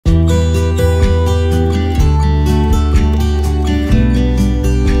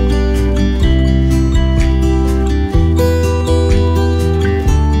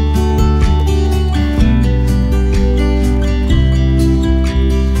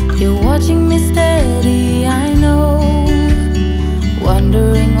watching me steady, I know,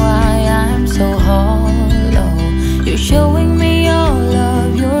 wondering why I'm so hollow. You're showing me all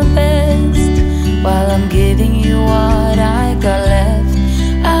of your best, while I'm giving you what I got left.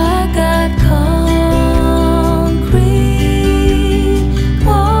 I got concrete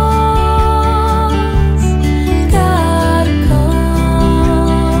walls, got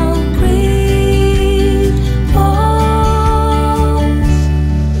concrete walls.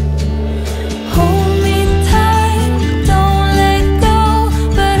 Hold me tight, don't let go,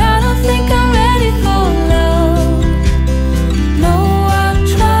 but I don't think I'm ready for love. No, I've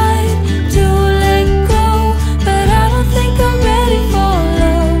tried to let go, but I don't think I'm ready for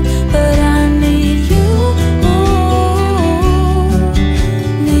love. But I need you,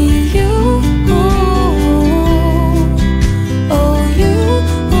 need you, oh you.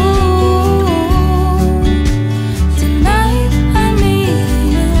 Tonight I need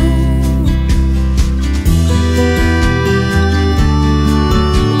you.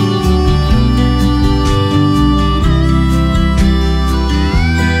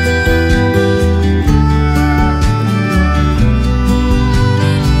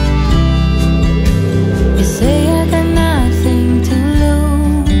 You say I got nothing to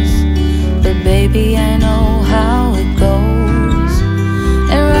lose, but baby, I know how it goes.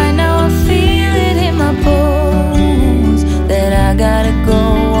 And right now I feel it in my bones that I gotta go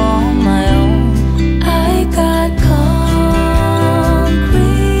on my own. I got concrete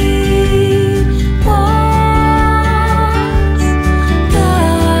walls,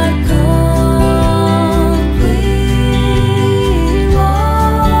 got concrete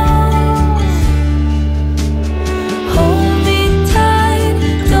walls. Hold me tight,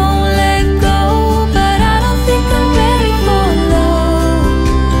 don't let go, but I don't think I'm ready for love.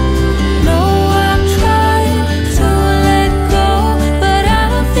 No, I've tried to let go, but I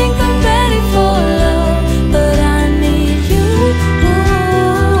don't think I'm ready for love. But I need you,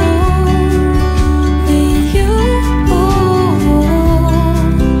 need you,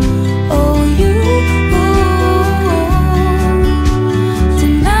 oh you.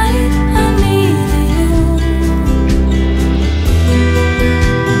 Tonight I need you.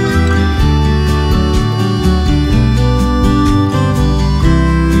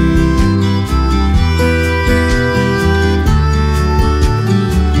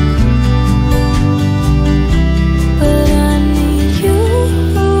 But I need you,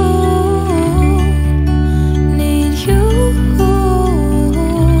 need you,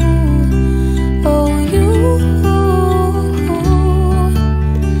 oh you.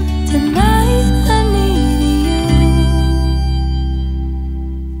 Tonight I need you.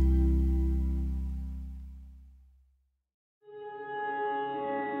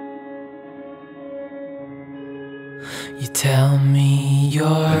 You tell me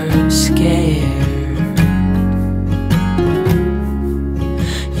you're scared.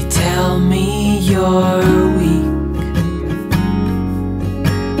 You tell me you're weak,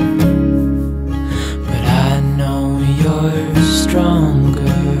 but I know you're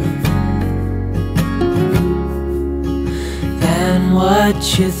stronger than what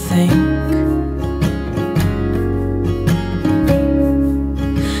you think.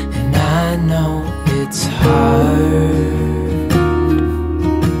 And I know it's hard.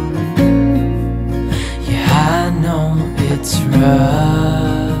 Yeah, I know it's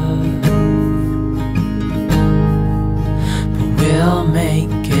rough, but we'll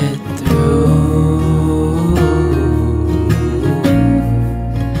make it through.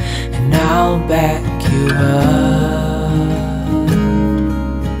 And I'll back you up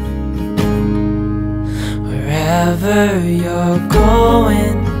wherever you're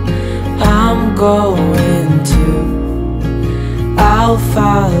going. I'm going to. I'll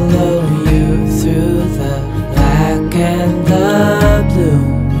follow you through the black and the blue.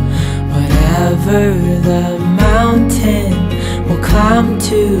 Whatever the mountain, we'll climb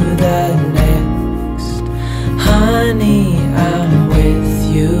to the next. Honey, I'm with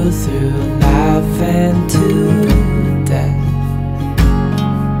you through life and to death.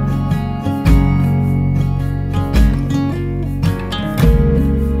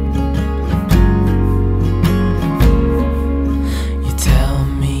 You tell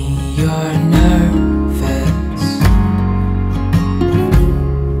me you're nervous.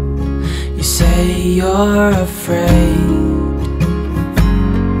 You say you're afraid.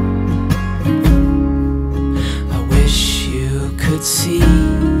 I wish you could see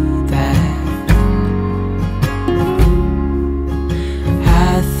that.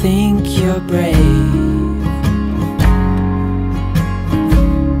 I think you're brave.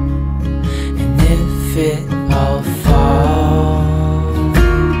 And if it all falls,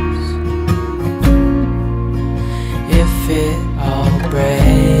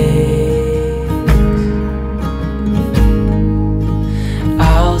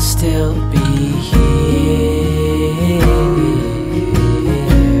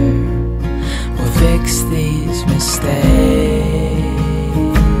 these mistakes.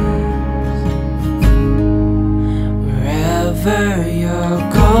 Wherever you're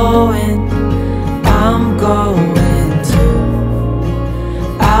going, I'm going to.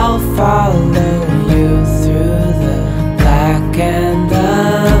 I'll follow you through the black and the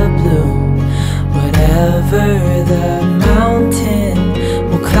blue. Whatever the mountain,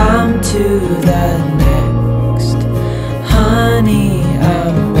 we'll climb to the next. Honey,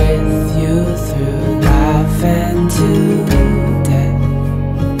 I'm with you through life and to death.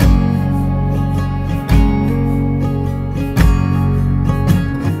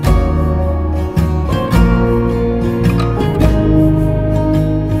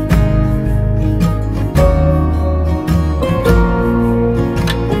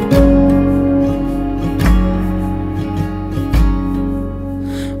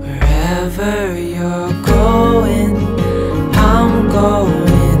 Wherever you're going, I'm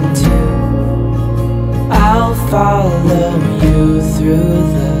going to. I'll follow you through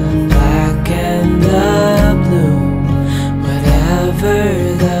the black and the blue. Whatever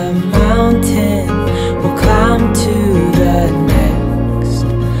the mountain, we'll climb to the next.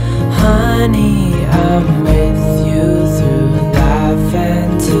 Honey, I'm with you through life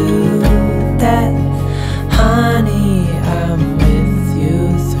and to death. Honey, I'm with you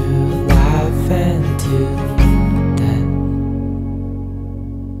through life and to death.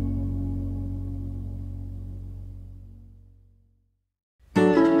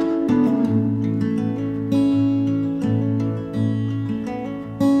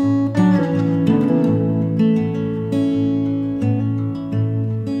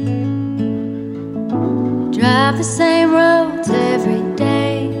 Drive the same roads every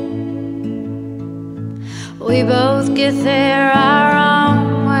day. We both get there our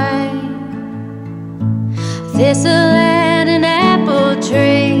own way. Thistle and an apple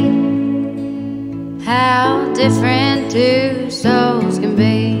tree, how different two souls can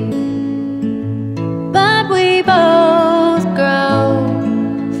be. But we both grow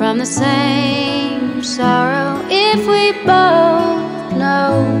from the same sorrow. If we both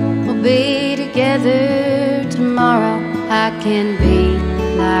know we'll be together tomorrow, I can be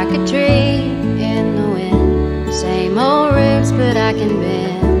like a tree in the wind. Same old roots, but I can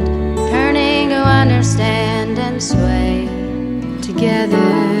bend, turning to understand and sway together.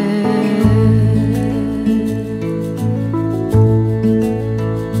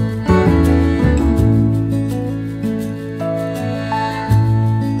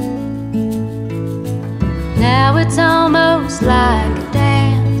 Now it's almost like a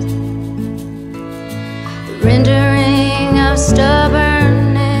dance, the rendering of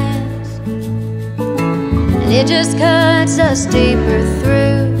stubbornness, and it just cuts us deeper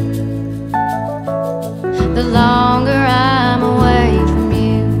through the longer I'm away from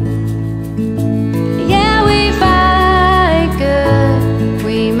you. Yeah, we fight good,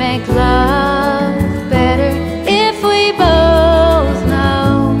 we make love better. If we both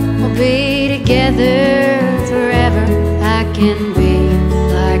know we'll be together forever, I can be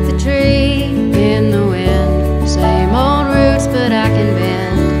like the tree in the wind. Same old roots, but I can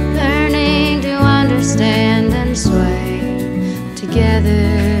bend, learning to understand and sway together.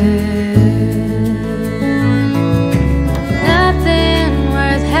 Nothing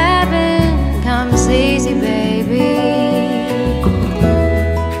worth having comes easy, baby.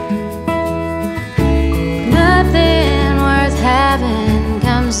 Nothing worth having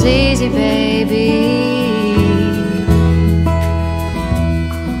comes easy, baby.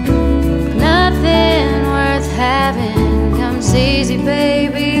 Nothing worth having comes easy,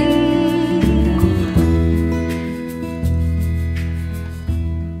 baby.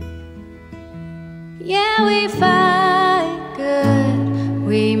 Yeah, we fight good,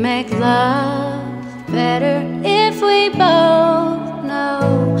 we make love better. If we both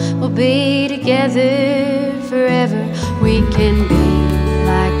know we'll be together forever, we can be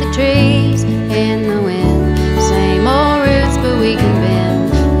like the trees in the wind. Same old roots, but we can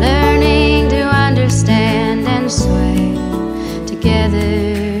bend, learning to understand and sway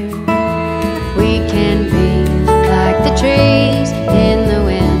together. We can be like the trees in the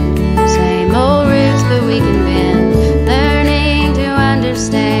wind. Same old roots, but we can bend, learning to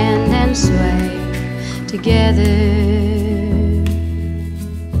understand and sway together.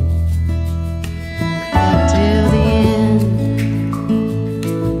 Till the end.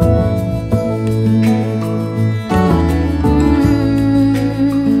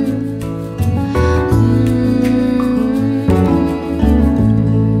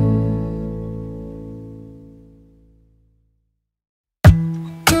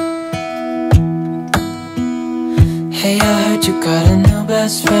 Hey, I heard you got a new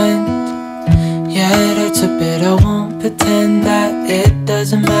best friend. Yeah, it hurts a bit, I won't pretend that it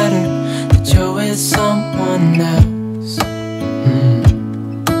doesn't matter that you're with someone else.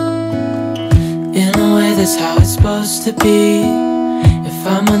 In a way, that's how it's supposed to be. If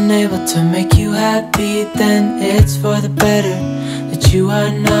I'm unable to make you happy, then it's for the better that you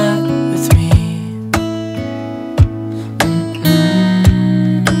are not with me.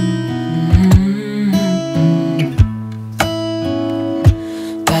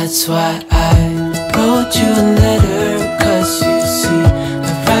 That's why I wrote you a letter, 'cause you see,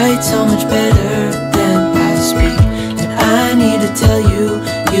 I write so much better than I speak. And I need to tell you,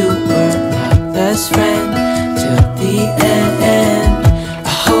 you were my best friend till the end.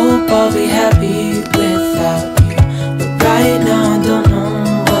 I hope I'll be happy without you, but right now I don't know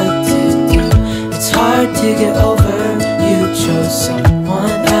what to do. It's hard to get over, you chose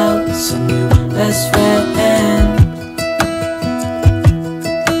someone else, a new best friend.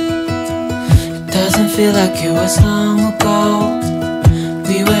 Doesn't feel like it was long ago.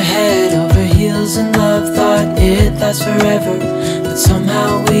 We were head over heels in love, thought it'd last forever, but somehow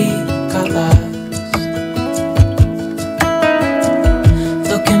we got lost.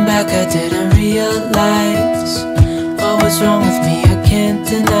 Looking back, I didn't realize what was wrong with me. I can't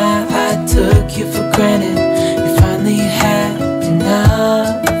deny I took you for granted. You finally had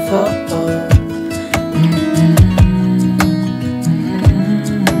enough.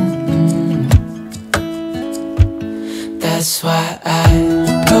 That's why I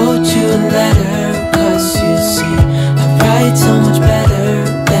wrote you a letter, 'cause you see, I write so much better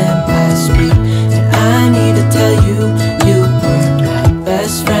than I speak. And I need to tell you, you were my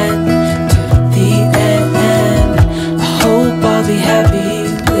best friend till the end. I hope I'll be happy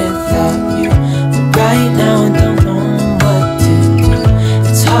without you, but right now I don't know what to do.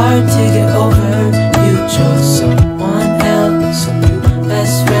 It's hard to get over, you chose someone else, a new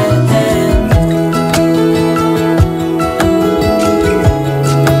best friend.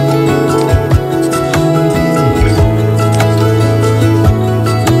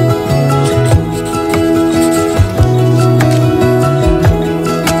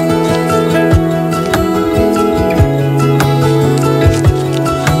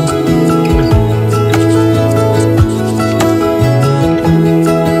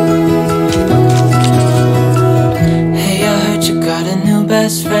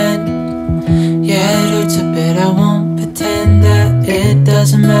 Best friend, yeah, it hurts a bit, I won't pretend that it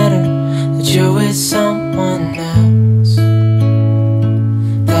doesn't matter that you're with someone else.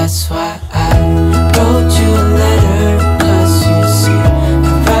 That's why I wrote you a letter, 'cause you see,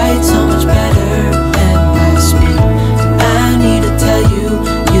 I write so much better than I speak. And I need to tell you,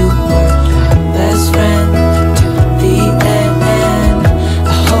 you were my best friend till the end.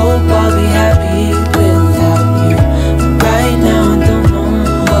 I hope I'll be happy without you, but right now I don't know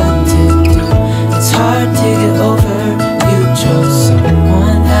what to do. It's hard to get over, you chose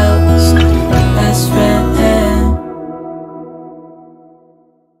someone else, my best friend.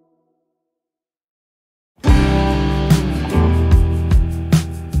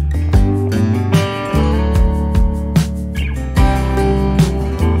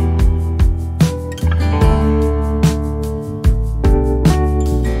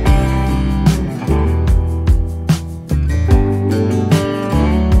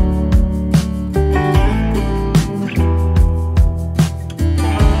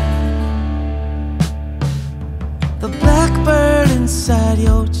 The blackbird inside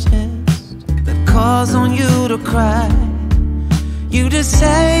your chest that calls on you to cry. You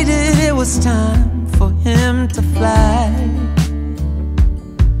decided it was time for him to fly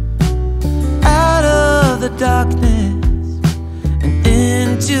out of the darkness and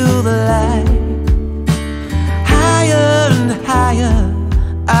into the light, higher and higher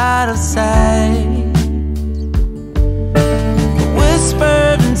out of sight. The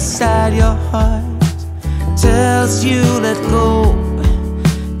whisper inside your heart tells you let go.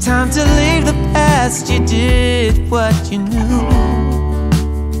 Time to leave the past, you did what you knew.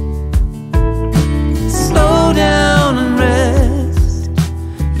 Slow down and rest,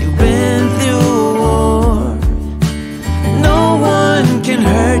 you've been through a war. No one can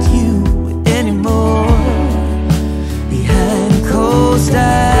hurt you anymore. Behind closed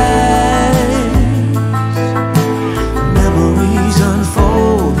eyes, memories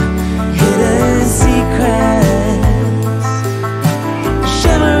unfold, hidden secrets,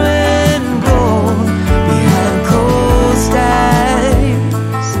 shimmering gold behind closed eyes.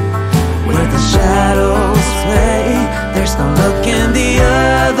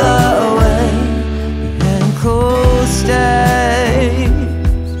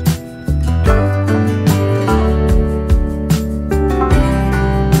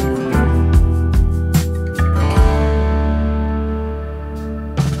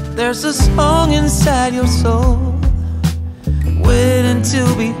 There's a song inside your soul waiting to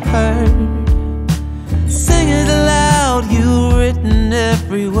be heard. Sing it aloud, you've written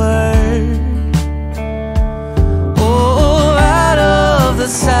every word. Oh, out of the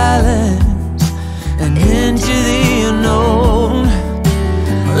silence and into the unknown.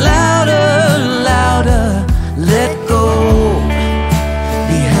 Louder, louder, let go.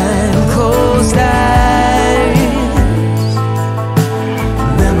 Behind closed eyes,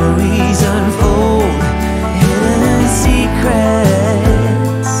 memories unfold, hidden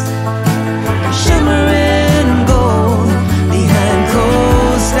secrets, shimmering gold. Behind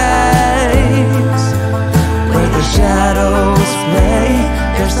closed eyes, where the shadows play,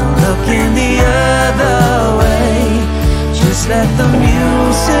 there's no looking the other way. Just let the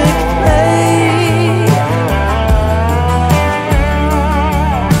music play.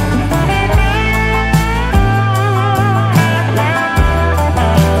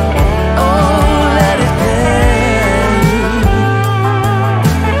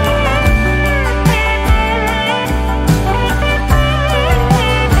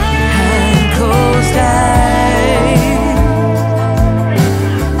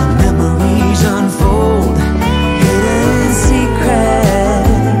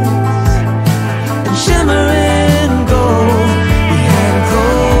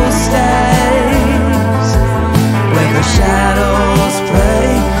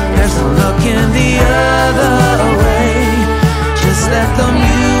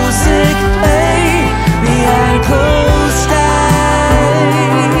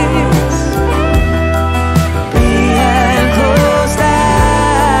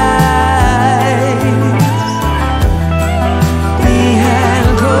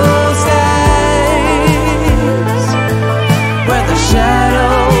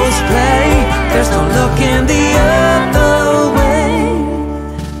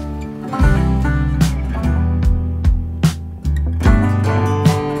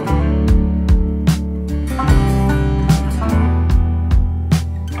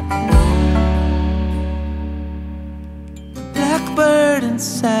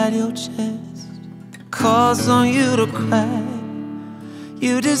 Inside your chest calls on you to cry.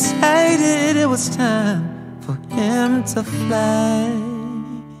 You decided it was time for him to fly.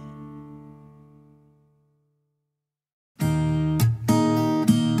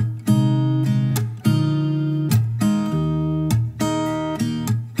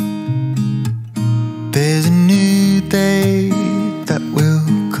 There's a new day that will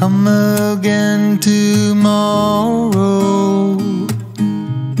come again tomorrow.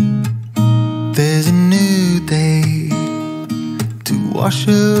 There's a new day to wash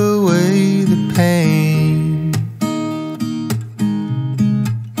away the pain.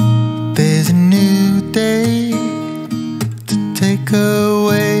 There's a new day to take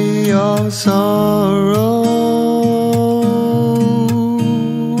away your sorrow.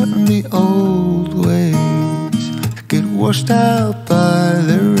 And the old ways get washed out by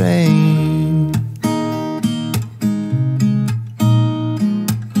the rain.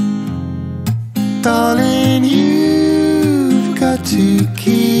 Darling, you've got to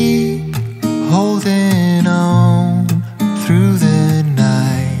keep holding on through the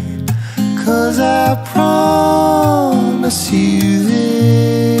night, 'cause I promise you this: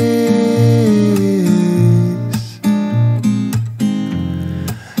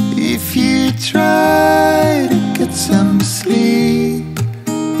 if you try to get some sleep,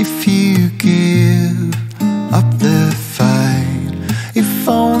 if you give up the fight, if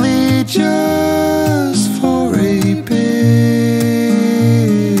only just for a bit,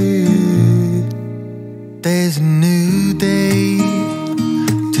 there's a new day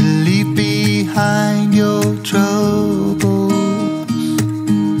to leave behind your troubles.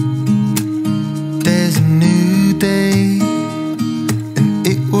 There's a new day and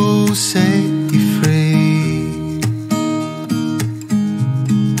it will set you free.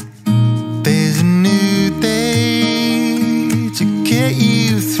 There's a new day to get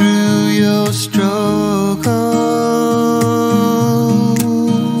you through your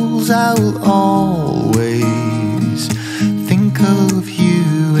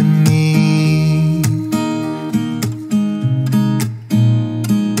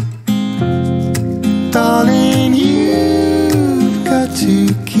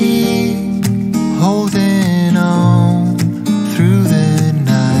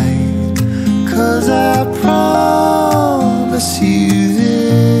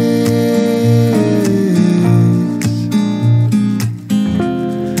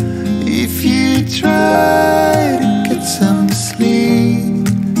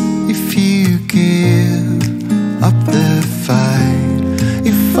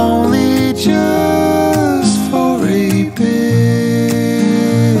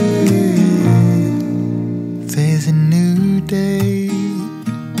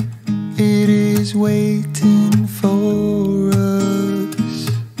is waiting for us.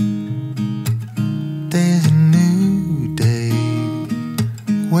 There's a new day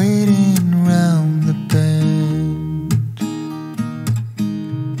waiting round the bend.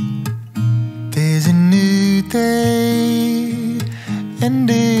 There's a new day, and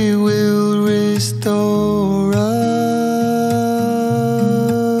it will restore us.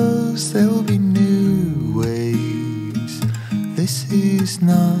 There'll be new ways. This is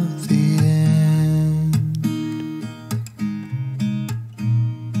not the end.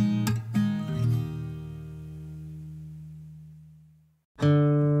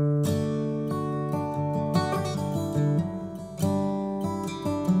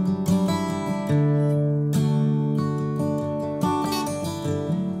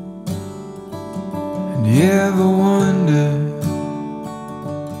 And you ever wonder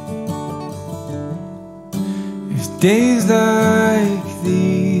if days like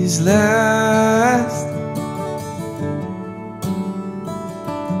these last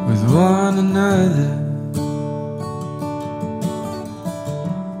with one another,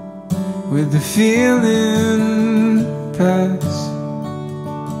 with the feeling pass?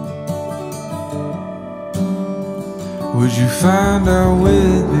 Would you find out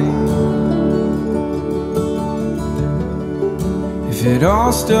with me if it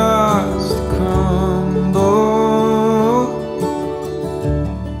all starts to crumble?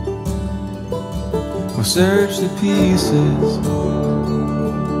 We'll search the pieces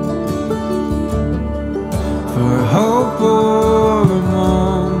for a hope or a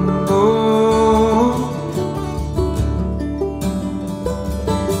mumble.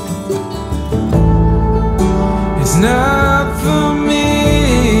 It's not for me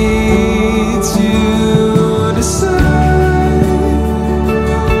to decide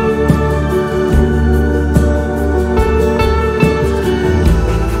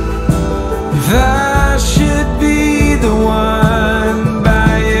if I should be the one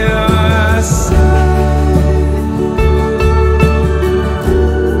by your side.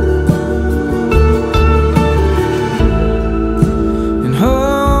 And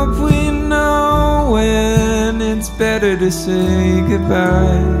hope we know when it's better to say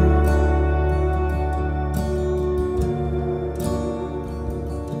goodbye.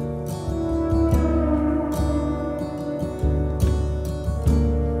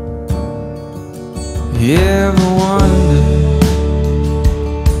 You ever wonder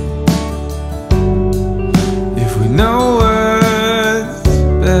if we know what's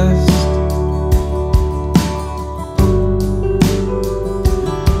best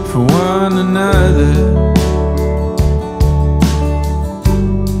for one another?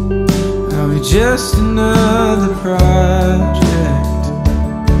 Are we just another project?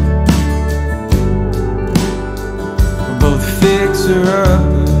 We're both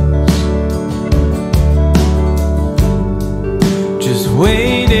fixer-uppers, just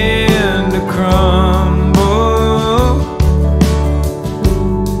waiting to crumble.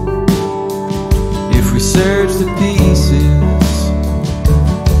 If we search the pieces,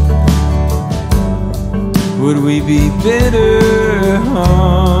 would we be bitter,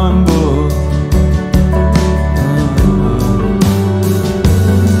 humble?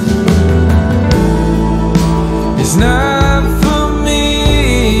 It's not for me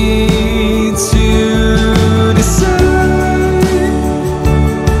to decide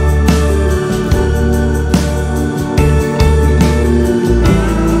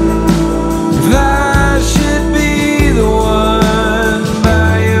if I should be the one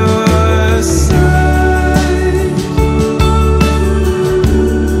by your side.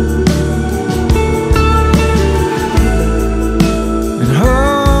 And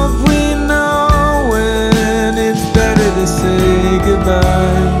hope we know when it's better to say goodbye.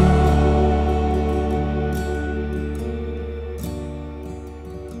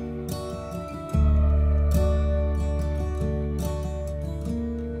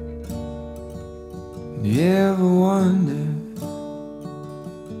 You ever wonder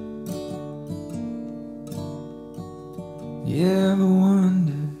you ever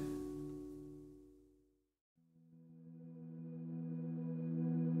wonder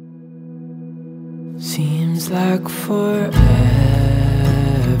Seems like forever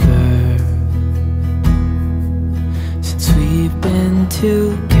since we've been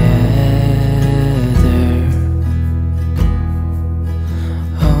together.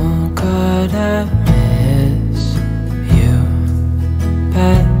 Oh God, I miss you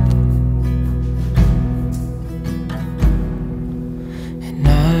bad, and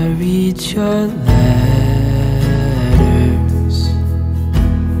I read your letters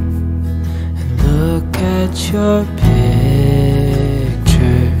and look at your pictures.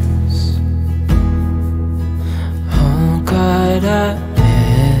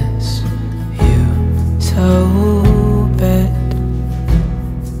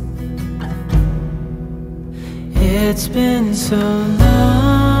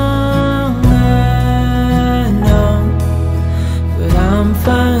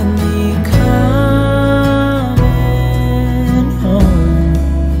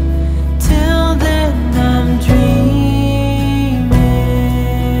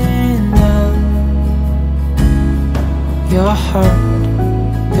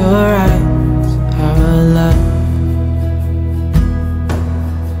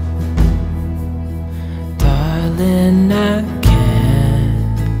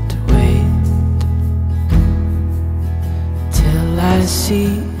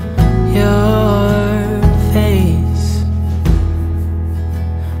 see your face.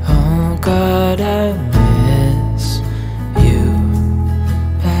 Oh God, I miss you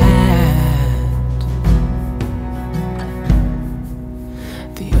bad.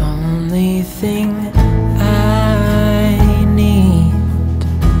 The only thing I need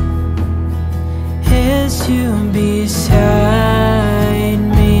is you beside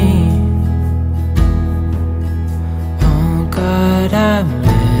me. Oh God, I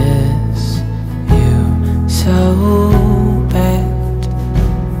miss you so bad.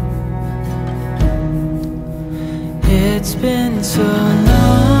 It's been so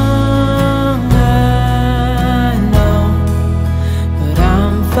long, I know, but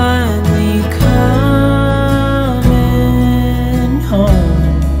I'm finally coming home.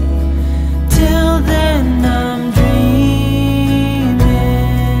 Till then I'm dreaming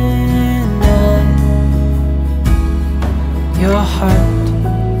of your heart,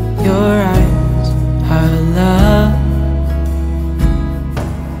 your eyes, our love.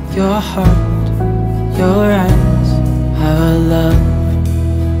 Your heart, your eyes, our love.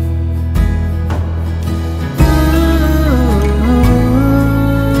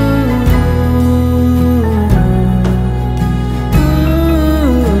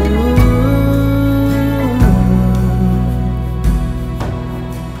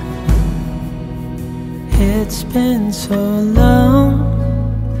 It's been so long,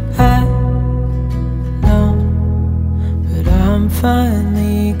 I know, but I'm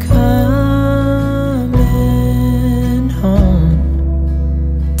finally coming home.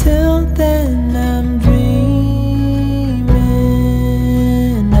 Till then I'm dreaming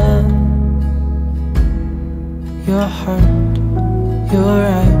of your heart, your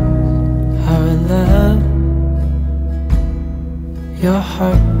eyes, our love. Your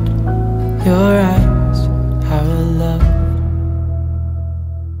heart, your eyes, our love.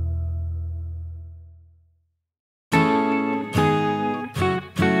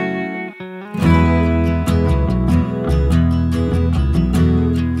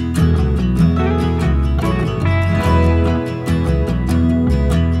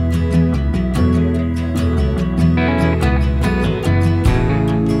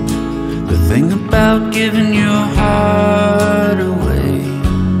 The thing about giving your heart away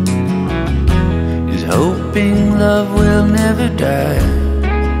is hoping love will never die.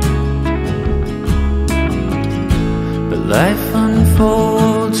 But life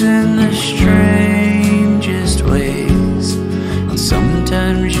unfolds in the strangest ways, and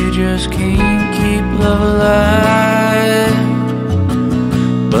sometimes you just can't keep love alive.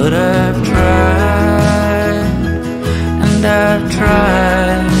 But I've tried, and I've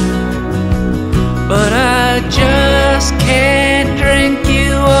tried, but I just can't drink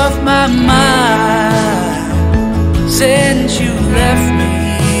you off my mind. Since you left me,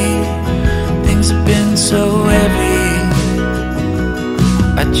 things have been so heavy.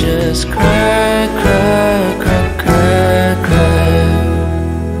 I just cry, cry, cry, cry, cry.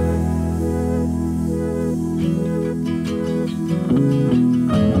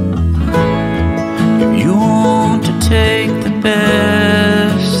 If you want to take the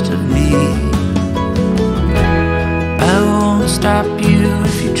best of me, I won't stop you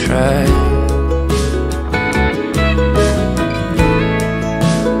if you try.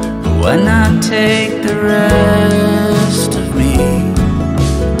 Why not take the rest of me?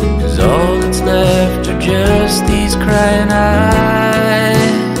 'Cause all that's left are just these crying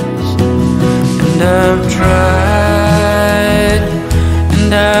eyes. And I've tried,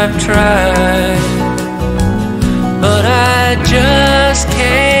 and I've tried, but I just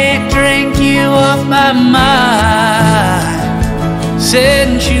can't drink you off my mind.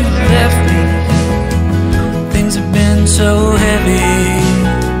 Since you left me, things have been so heavy.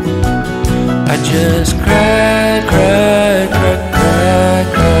 I just cry, cry, cry, cry,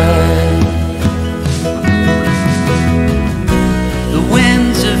 cry. The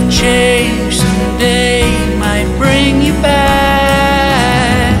winds of change someday might bring you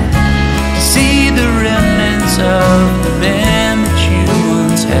back to see the remnants of the man that you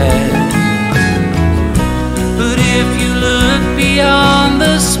once had. But if you look beyond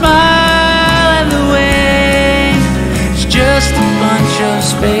the smile and the way, it's just a bunch of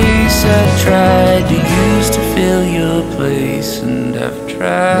space I tried to use to fill your place. And I've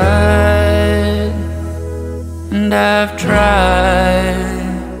tried, and I've tried,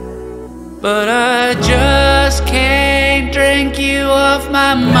 but I just can't drink you off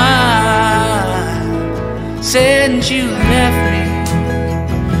my mind. Since you left me,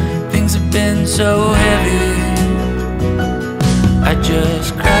 things have been so heavy. I just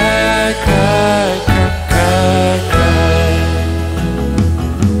cry, cry, cry, cry, cry.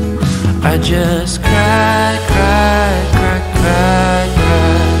 just cry, cry, cry, cry, cry.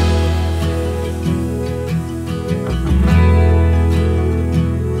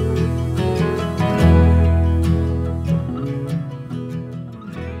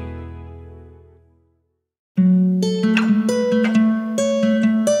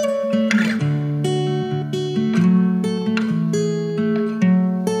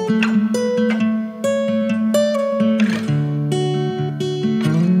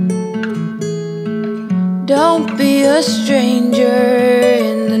 Don't be a stranger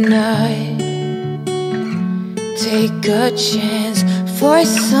in the night. Take a chance for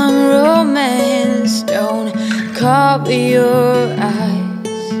some romance. Don't cover your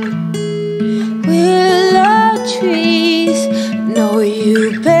eyes. Willow trees know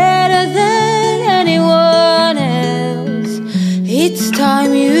you better than anyone else. It's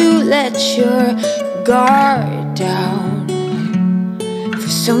time you let your guard down for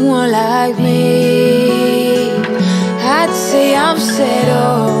someone like me. I'd say I'm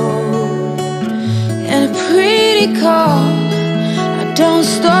settled and pretty calm. I don't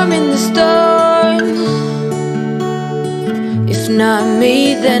storm in the storm. If not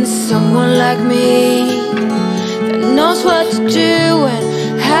me, then someone like me that knows what to do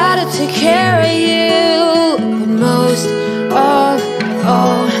and how to take care of you. But most of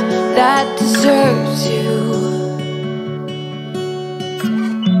all, that deserves you.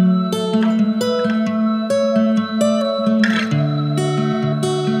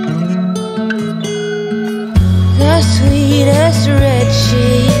 The sweetest red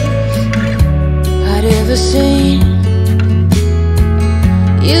cheek I'd ever seen.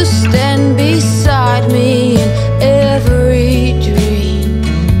 You stand beside me in every dream.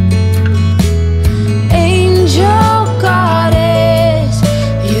 Angel goddess,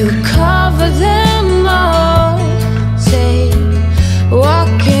 you cover them all. Say, what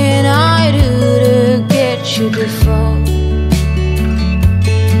can I do to get you to fall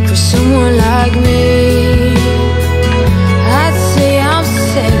for someone like me? I'd say I'm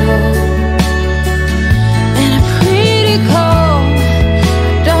settled and I'm pretty cold.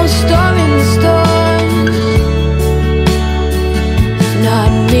 Don't storm in the storm. If not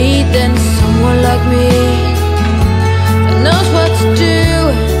me, then someone like me that knows what to do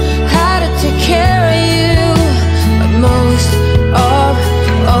and how to take care of you. But most of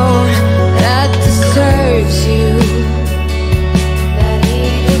all, that deserves you.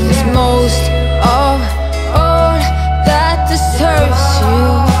 It's most of all that deserves you.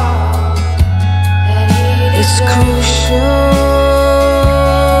 It's crucial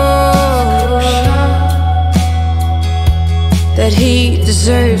that he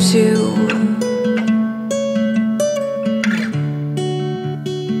deserves you.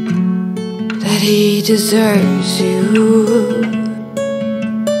 That he deserves you.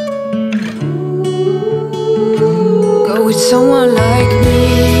 Go with someone like me.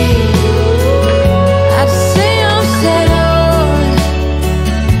 I'd say I'm settled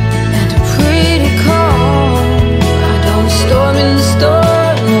and pretty calm. I don't storm in the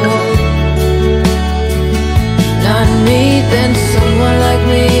storm, no. Not me, then someone like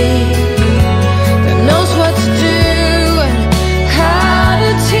me that knows what to do and how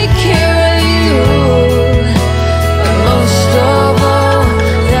to take care of you. But most of all,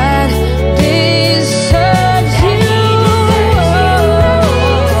 that deserves you.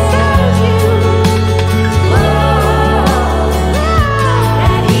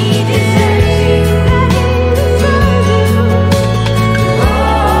 That he deserves you.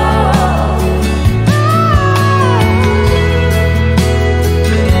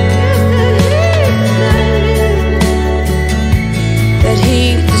 That he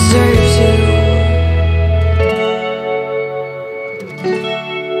deserves you.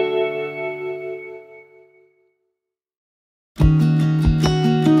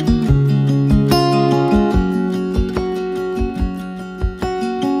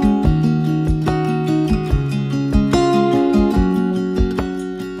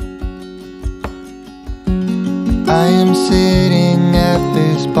 I am sitting at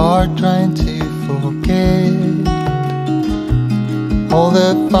this bar trying to forget all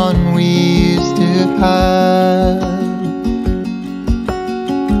the fun we used to have.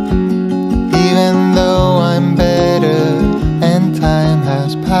 Even though I'm better and time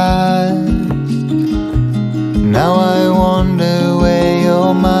has passed, now I wonder where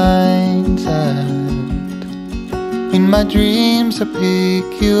your mind's at. In my dreams I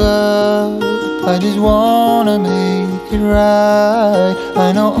pick you up, I just wanna make it right.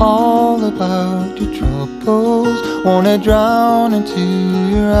 I know all about your troubles, wanna drown into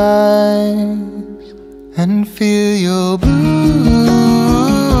your eyes and feel your blues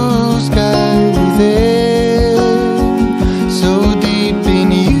sky within, so deep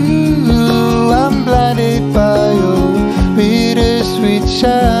in you, I'm blinded by your bittersweet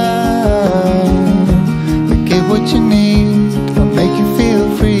shine. But get what you need, I'll make you feel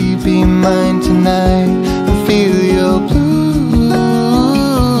free. Be mine tonight and feel your blue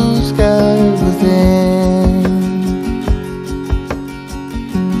sky within.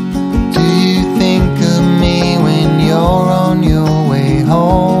 Do you think of me when you're on your way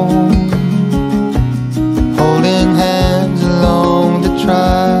home, holding hands along the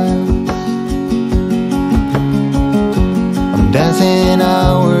track? I'm dancing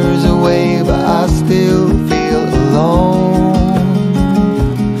hours away, but I still feel alone.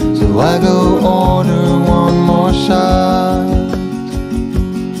 So I go order one more shot.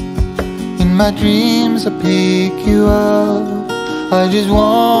 In my dreams I pick you up, I just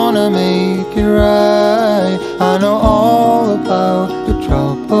wanna make it right. I know all about your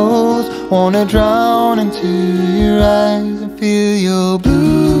troubles, wanna drown into your eyes and feel your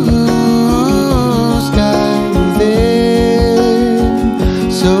blue sky within,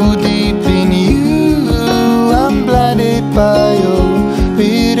 so deep in you, I'm blinded by your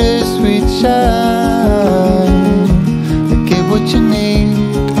bittersweet shine. But get what you need,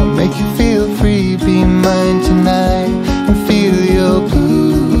 I'll make you feel free. Be mine tonight and feel your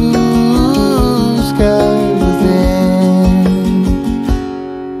blue sky within.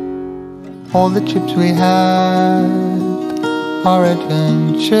 All the trips we had, our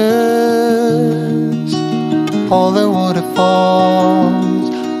adventures, all the waterfalls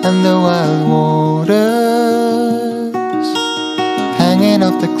and the wild waters, hanging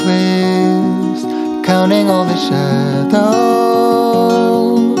off the cliffs, counting all the shadows.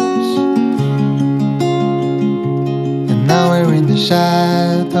 And now we're in the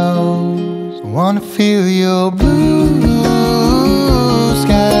shadows. I wanna feel your blue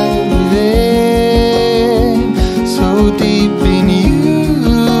sky within, so deep in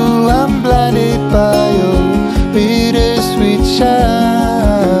you, I'm blinded by your bittersweet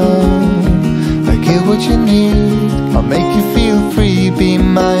shine. I get what you need, I'll make you feel free. Be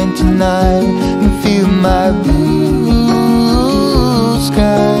mine tonight and feel my blue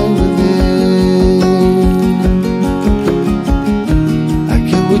sky within. I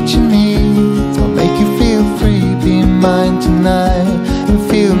get what you need, I'll make you feel free. Be mine tonight and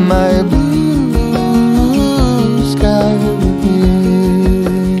feel my blue sky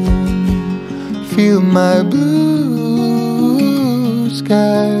within. Feel my blue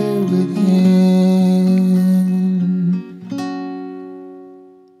sky within.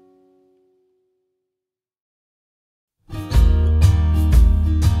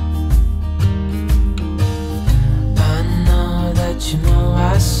 You know I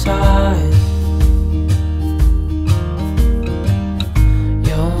saw it.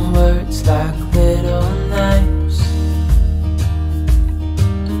 Your words like little knives.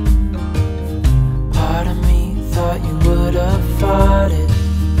 Part of me thought you would have fought it.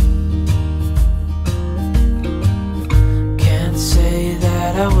 Can't say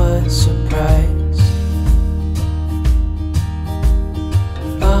that I was surprised.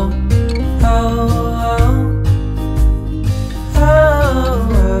 Oh, oh, oh.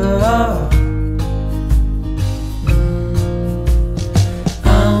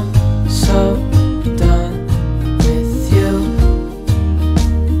 I'm so done with you.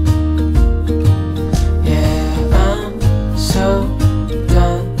 Yeah, I'm so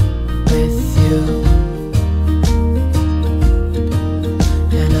done with you.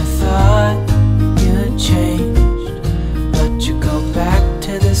 And I thought you'd changed, but you go back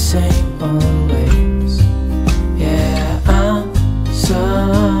to the same old ways. Yeah, I'm so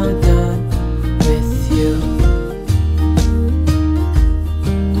done with you.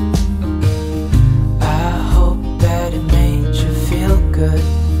 I hope that it made you feel good.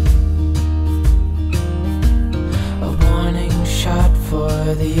 A warning shot for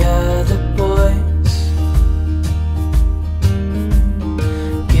the other boys.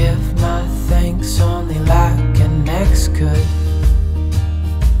 Give my thanks only like an ex could.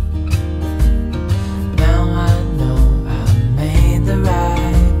 Now I know I made the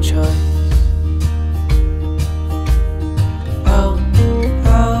right choice. Oh, oh, oh,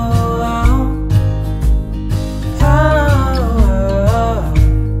 oh, oh.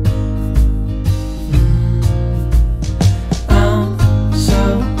 I'm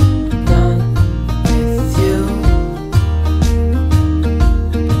so done with you.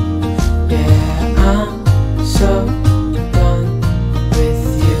 Yeah, I'm so done with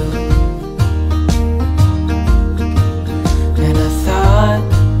you. And I thought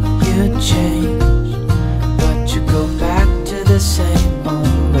you'd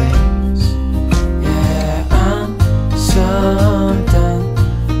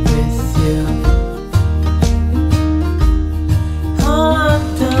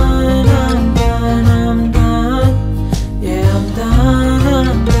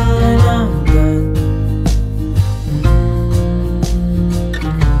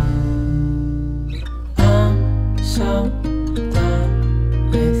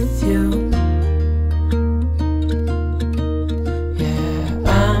with you. Yeah,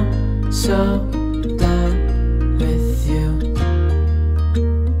 I'm so done with you.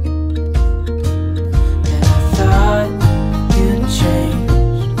 And I thought you'd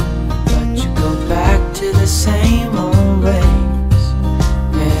changed, but you go back to the same old ways.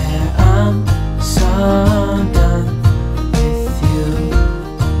 Yeah, I'm so done with you.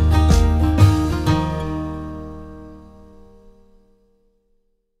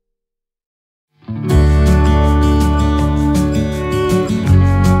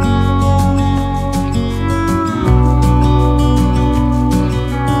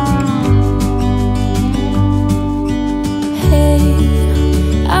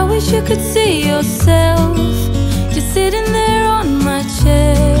 You could see yourself just sitting there on my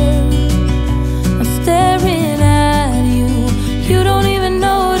chair. I'm staring at you, you don't even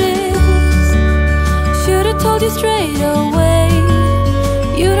notice. Should've told you straight away,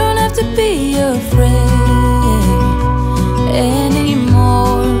 you don't have to be afraid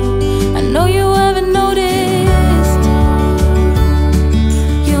anymore. I know you haven't noticed.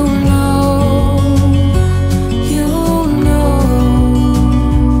 You know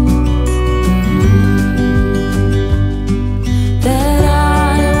that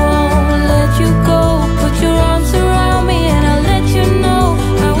I won't let you go. Put your arms around me and I'll let you know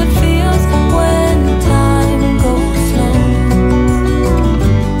how it feels when time goes slow.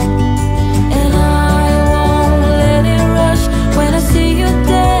 And I won't let it rush when I see you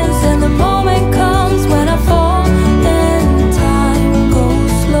dance. And the moment comes when I fall and time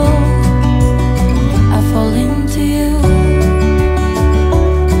goes slow. I fall into you.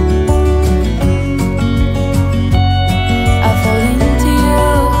 I fall into you.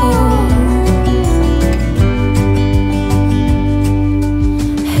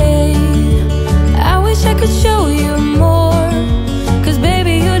 Hey, I wish I could show you more, 'cause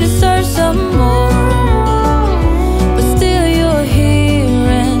baby you deserve some more. But still you're here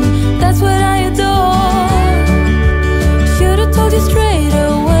and that's what I adore. Should've told you straight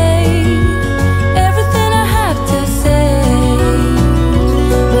away everything I have to say,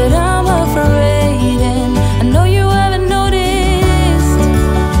 but I'm afraid and I know you haven't noticed.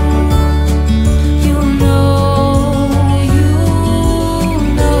 You know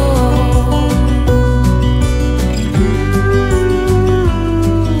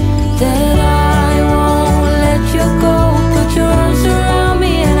that I won't let you go. Put your arms around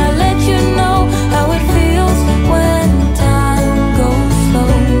me and I'll let you know how it feels when time goes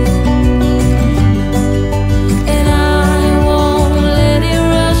slow. And I won't let it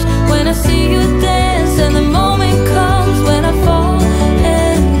rush when I see you dance. And the moment comes when I fall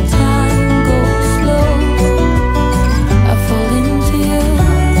and time goes slow. I fall into you.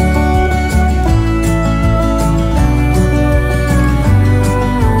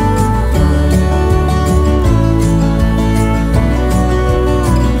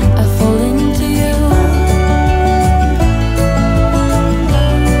 I fall into you.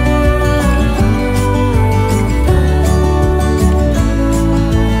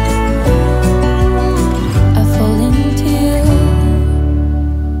 I fall into you.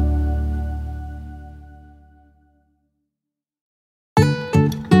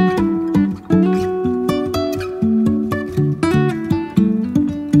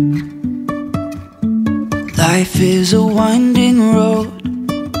 Life is a winding road,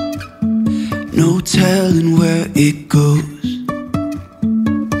 no telling where it goes.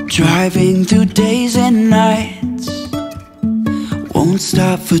 Driving through days and nights, won't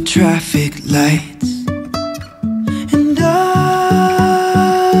stop for traffic lights. And I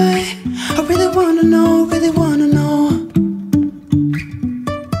really wanna know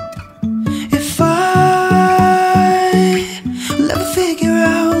if I'll ever figure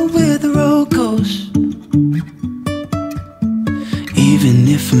out where the road goes. Even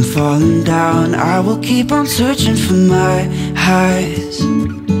if I'm falling down, I will keep on searching for my highs.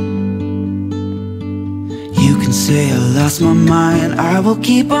 You can say I lost my mind, I will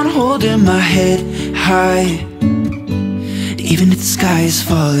keep on holding my head high, even if the sky is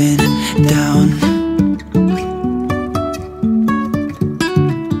falling down.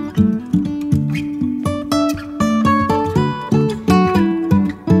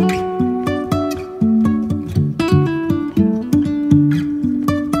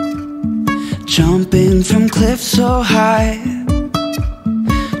 Jumping from cliffs so high,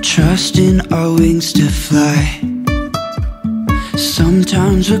 trusting our wings to fly.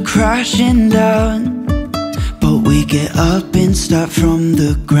 Sometimes we're crashing down, but we get up and start from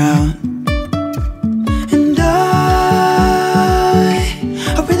the ground. And I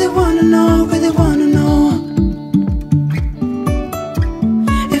really wanna know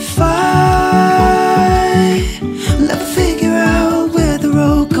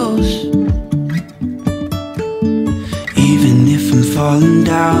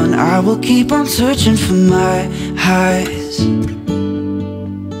down. I will keep on searching for my highs.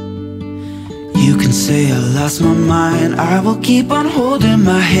 You can say I lost my mind. I will keep on holding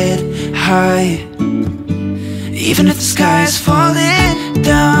my head high, even if the sky is falling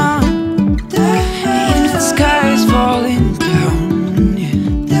down. Even if the sky is falling down,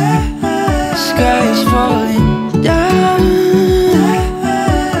 yeah. The sky is falling down.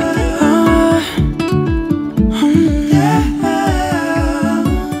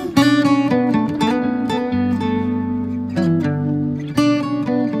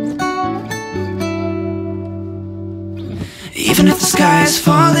 Even if the sky is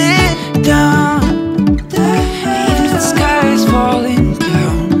falling down, even if the sky is falling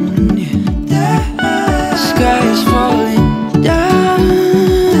down, yeah. The sky is falling down.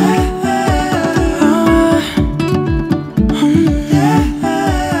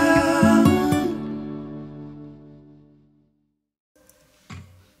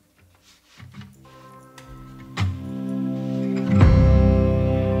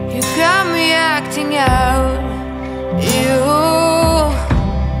 You got me acting out.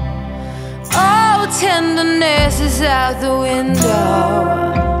 Tenderness is out the window.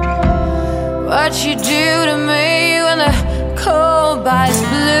 What you do to me when the cold bites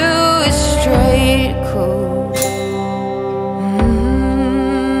blue is straight cool.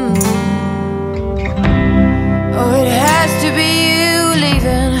 Oh, it has to be you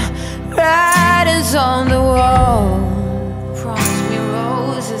leaving writings on the wall. Promise me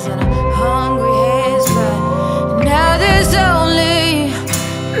roses and a hungry haze, but now there's only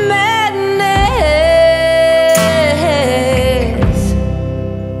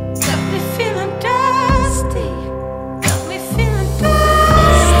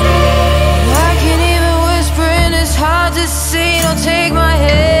take my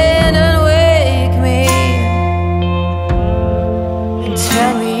hand and wake me and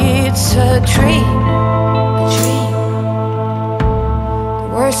tell me it's a dream, the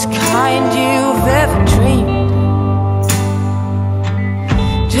worst kind you've ever dreamed.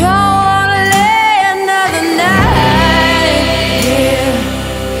 Don't wanna lay another night here.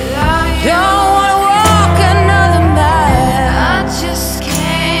 Don't wanna walk another mile. I just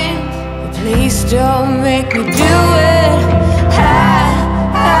can't. Please don't make me do it.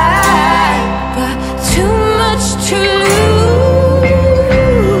 To lose,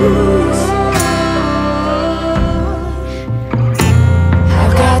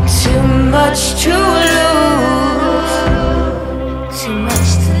 I've got too much to lose, too much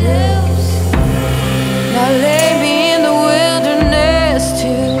to lose. Now lay me in the wilderness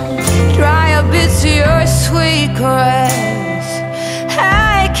to dry up bits of your sweet caress. I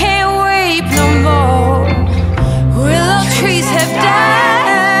can't wait no more. Willow trees have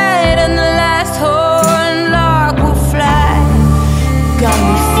died and the last horn lark will fly. Got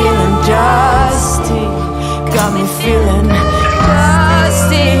me feeling dusty, got me feeling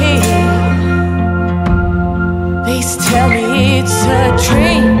dusty. Please tell me it's a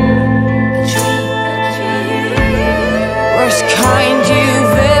dream, worst kind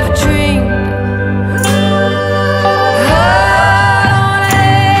you've ever dreamed. Oh,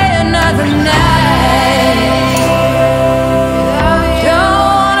 another night. Don't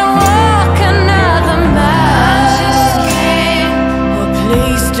wanna walk another mile. Just can't. Oh,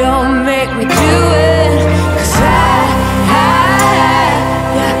 please don't make me do it, 'cause I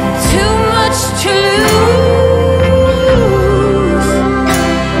got too much to lose.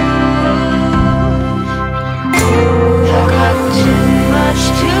 I got too much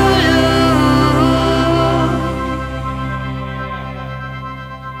to lose.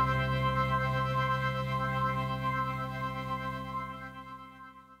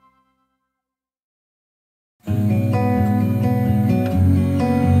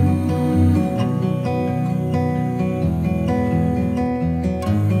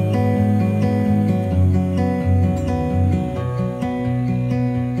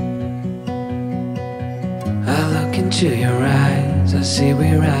 I look into your eyes, I see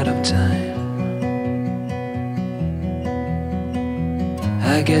we're out of time.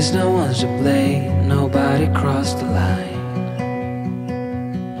 I guess no one's to blame, nobody crossed the line.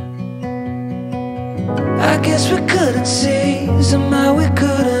 I guess we couldn't see, somehow we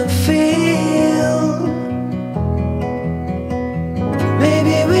couldn't feel.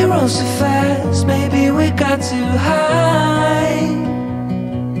 Maybe we rose too fast, maybe we got too high.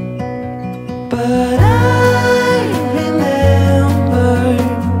 But I remember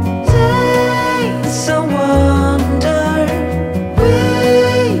days I wonder we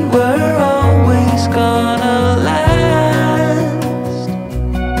were always gonna last.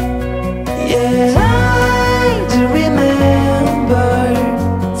 Yeah, I do remember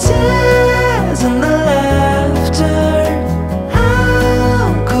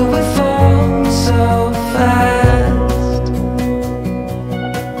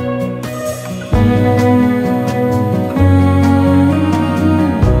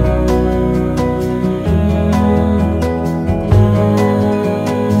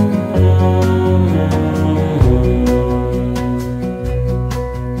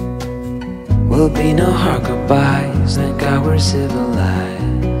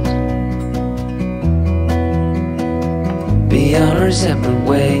civilized, beyond our separate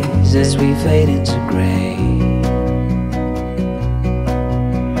ways as we fade into gray.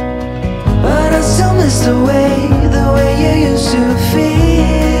 But I still miss the way you used to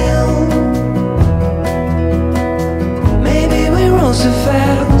feel. Maybe we rose too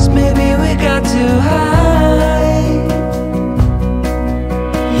fast, maybe we got too high.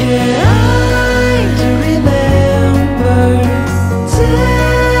 Yeah, I do remember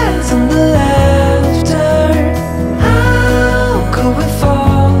tears and the laughter. How could we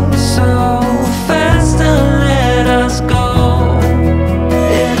fall so fast and let us go?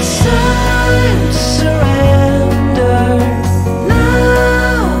 It's time to surrender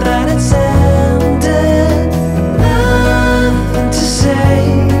now that it's ended. Nothing to say,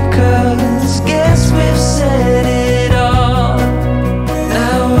 'cause guess we've said it all.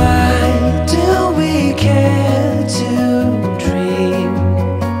 Now why do we care to dream?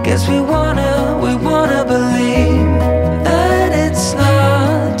 Guess we wanna believe that it's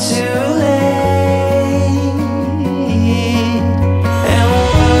not too late. And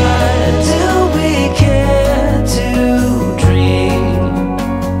why do we care to dream?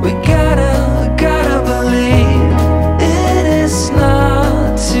 We gotta believe it is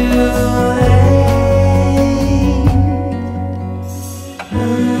not too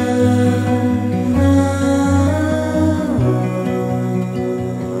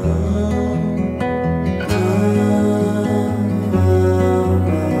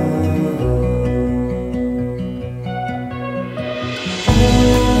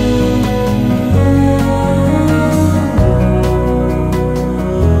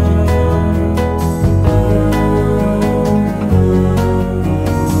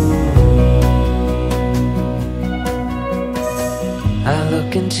I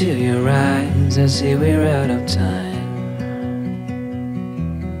look into your eyes, I see we're out of time.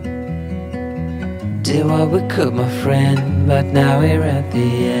 Did what we could, my friend, but now we're at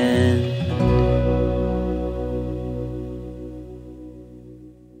the end.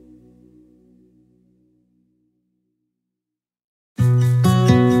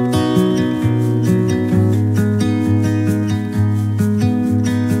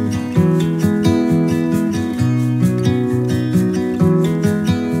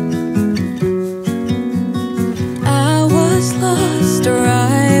 I was lost or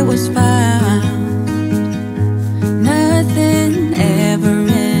I was found. Nothing ever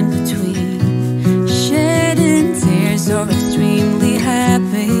in between. Shedding tears or extremely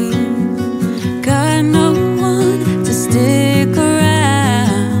happy. Got no one to stick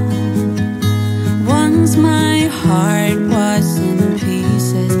around. Once my heart was in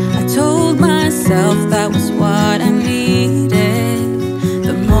pieces, I told myself that was what I needed.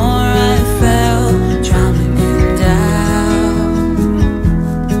 The more I felt drowning in doubt,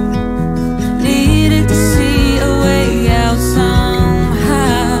 needed to see a way out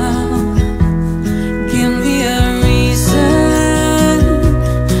somehow. Give me a reason,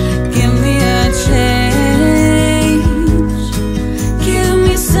 give me a change, give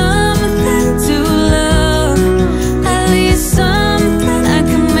me something to love, at least something I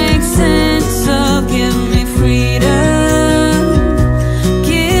can make sense of. Give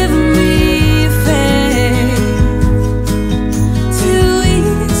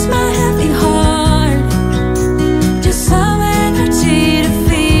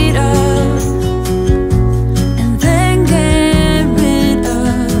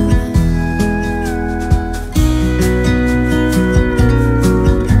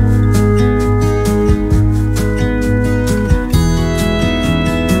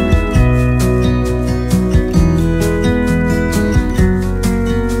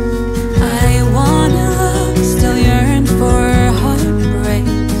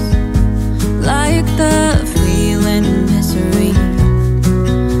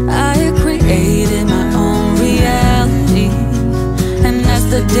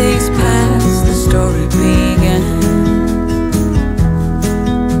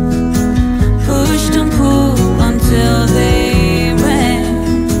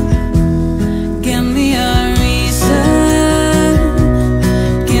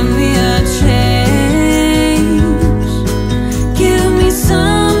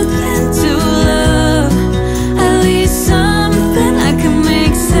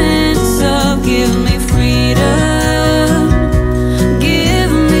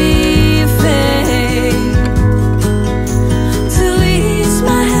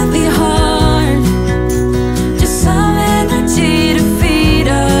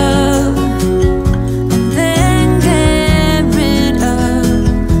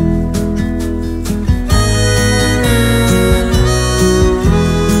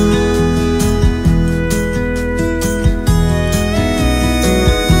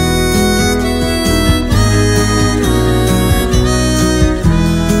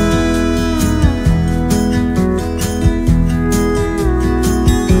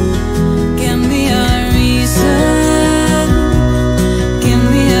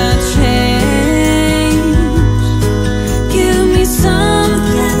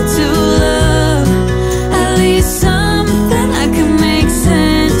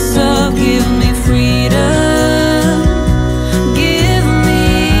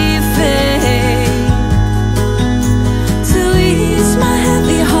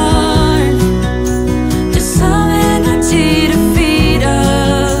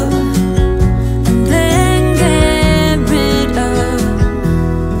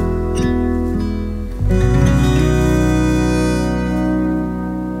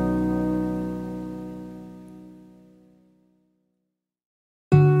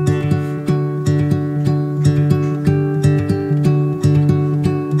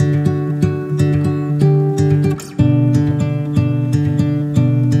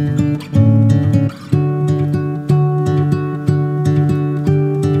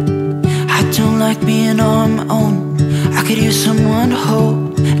on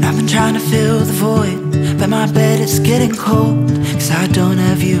hold, and I've been trying to fill the void, but my bed is getting cold. Cause I don't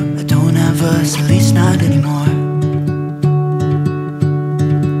have you, I don't have us, at least not anymore.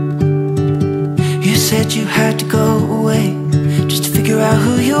 You said you had to go away just to figure out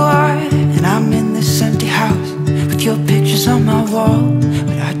who you are, and I'm in this empty house with your pictures on my wall.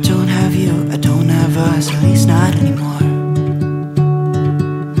 But I don't have you, I don't have us, at least not anymore.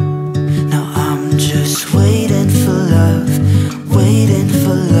 Now I'm just waiting for love, waiting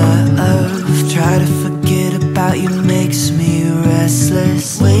for love. Try to forget about you makes me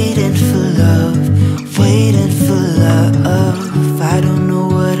restless. Waiting for love, waiting for love. I don't know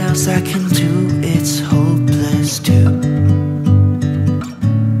what else I can do, it's hopeless to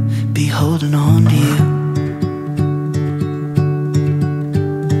be holding on to you.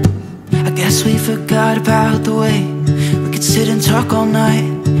 I guess we forgot about the way we could sit and talk all night.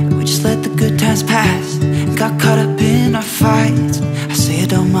 We just let the good times pass and got caught up in our fights. I say I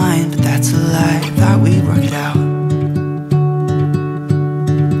don't mind, but that's a lie, thought we'd work it out.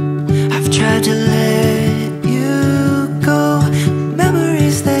 I've tried to let you go,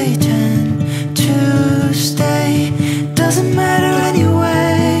 memories they tend to stay. Doesn't matter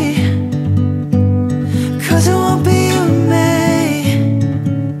anyway, cause it won't be you and me.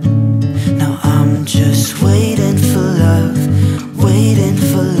 Now I'm just waiting for love, waiting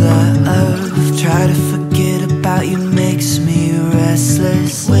for love. Try to forget about you makes me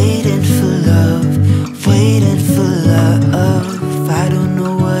restless. Waiting for love, waiting for love. I don't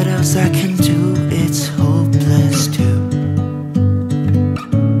know what else I can do, it's hopeless to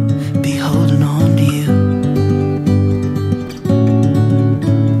be holding on to you.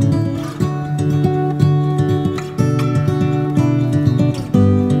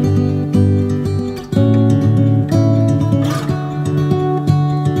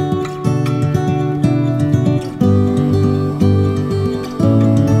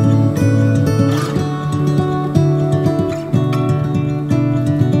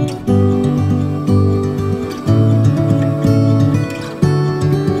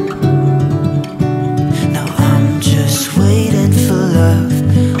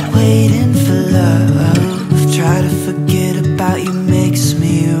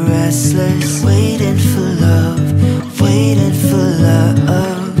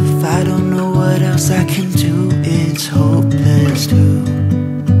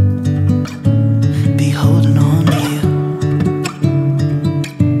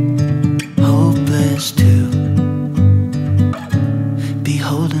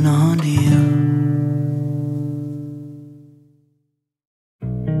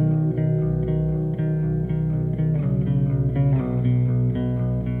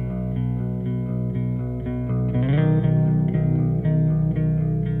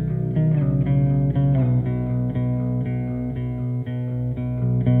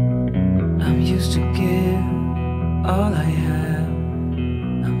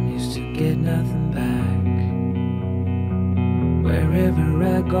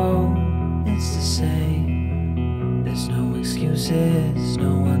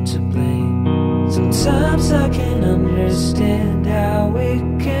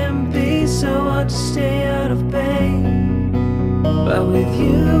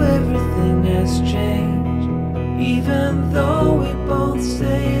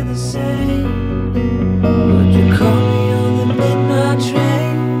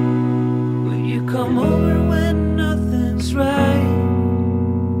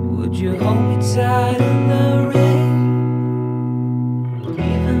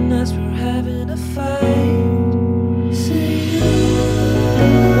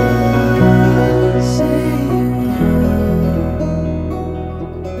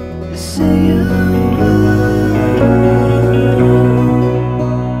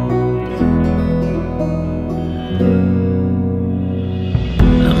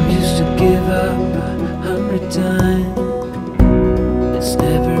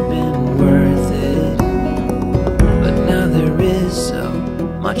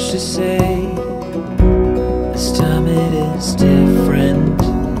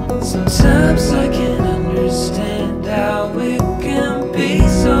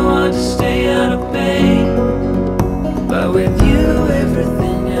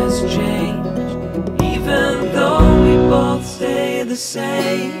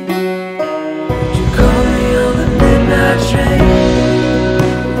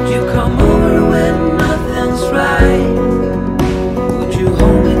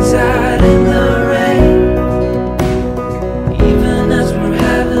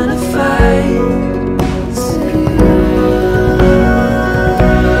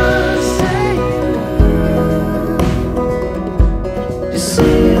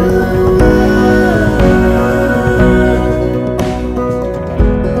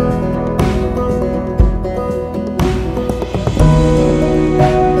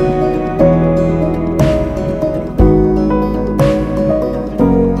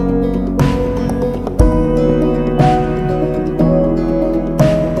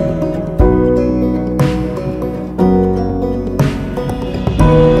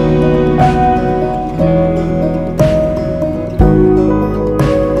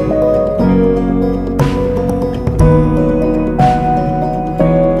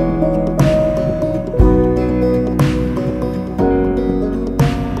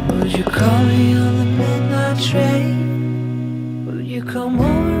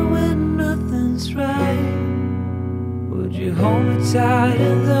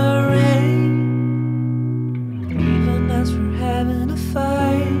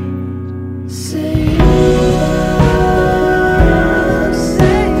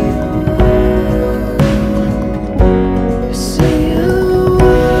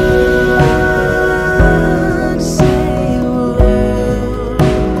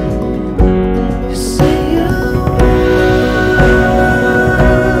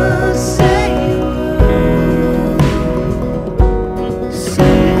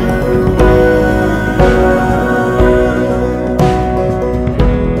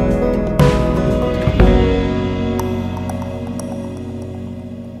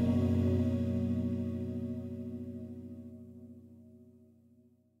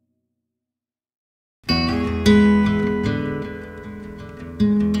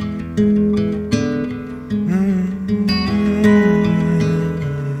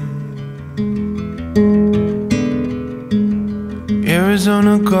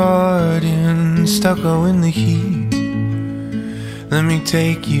 Arizona garden, stucco in the heat. Let me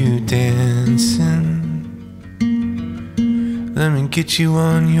take you dancing. Let me get you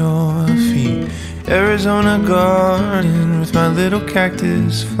on your feet. Arizona garden with my little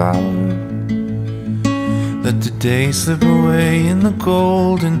cactus flower. Let the day slip away in the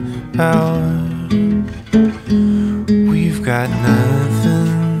golden hour. We've got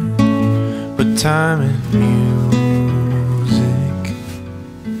nothing but time and music,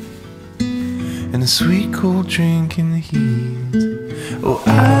 and a sweet cold drink in the heat. Oh,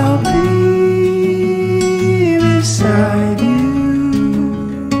 I'll be beside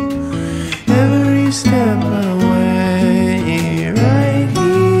you every step of the way, right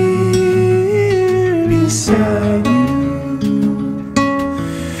here beside you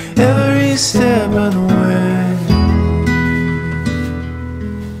every step of the way.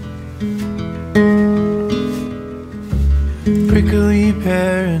 Prickly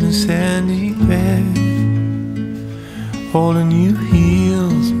pear in a sandy bed, holding you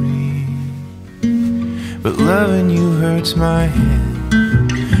heals me, but loving you hurts my head.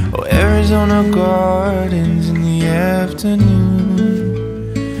 Oh, Arizona gardens in the afternoon.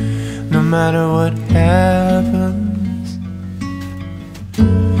 No matter what happens,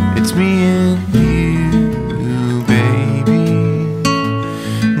 it's me and you, baby.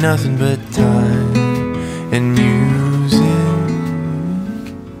 Nothing but time and music,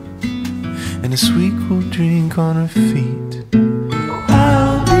 and a sweet cool drink on her feet.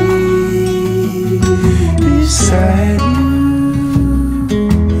 I'll be beside you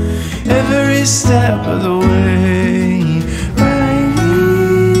every step of the way, right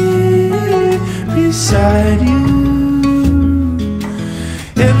here beside you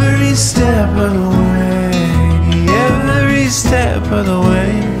every step of the way, every step of the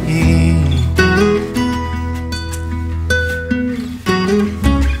way.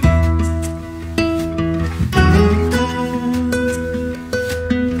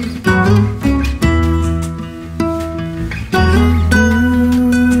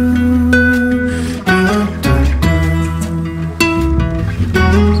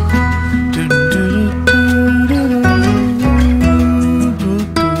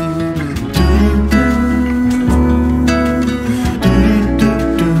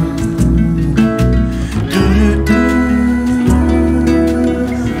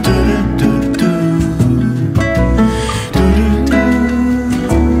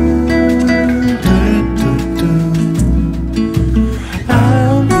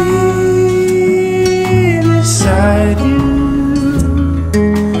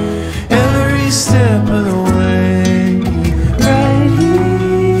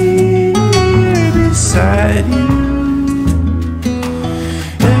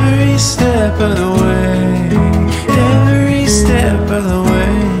 Every step of the way.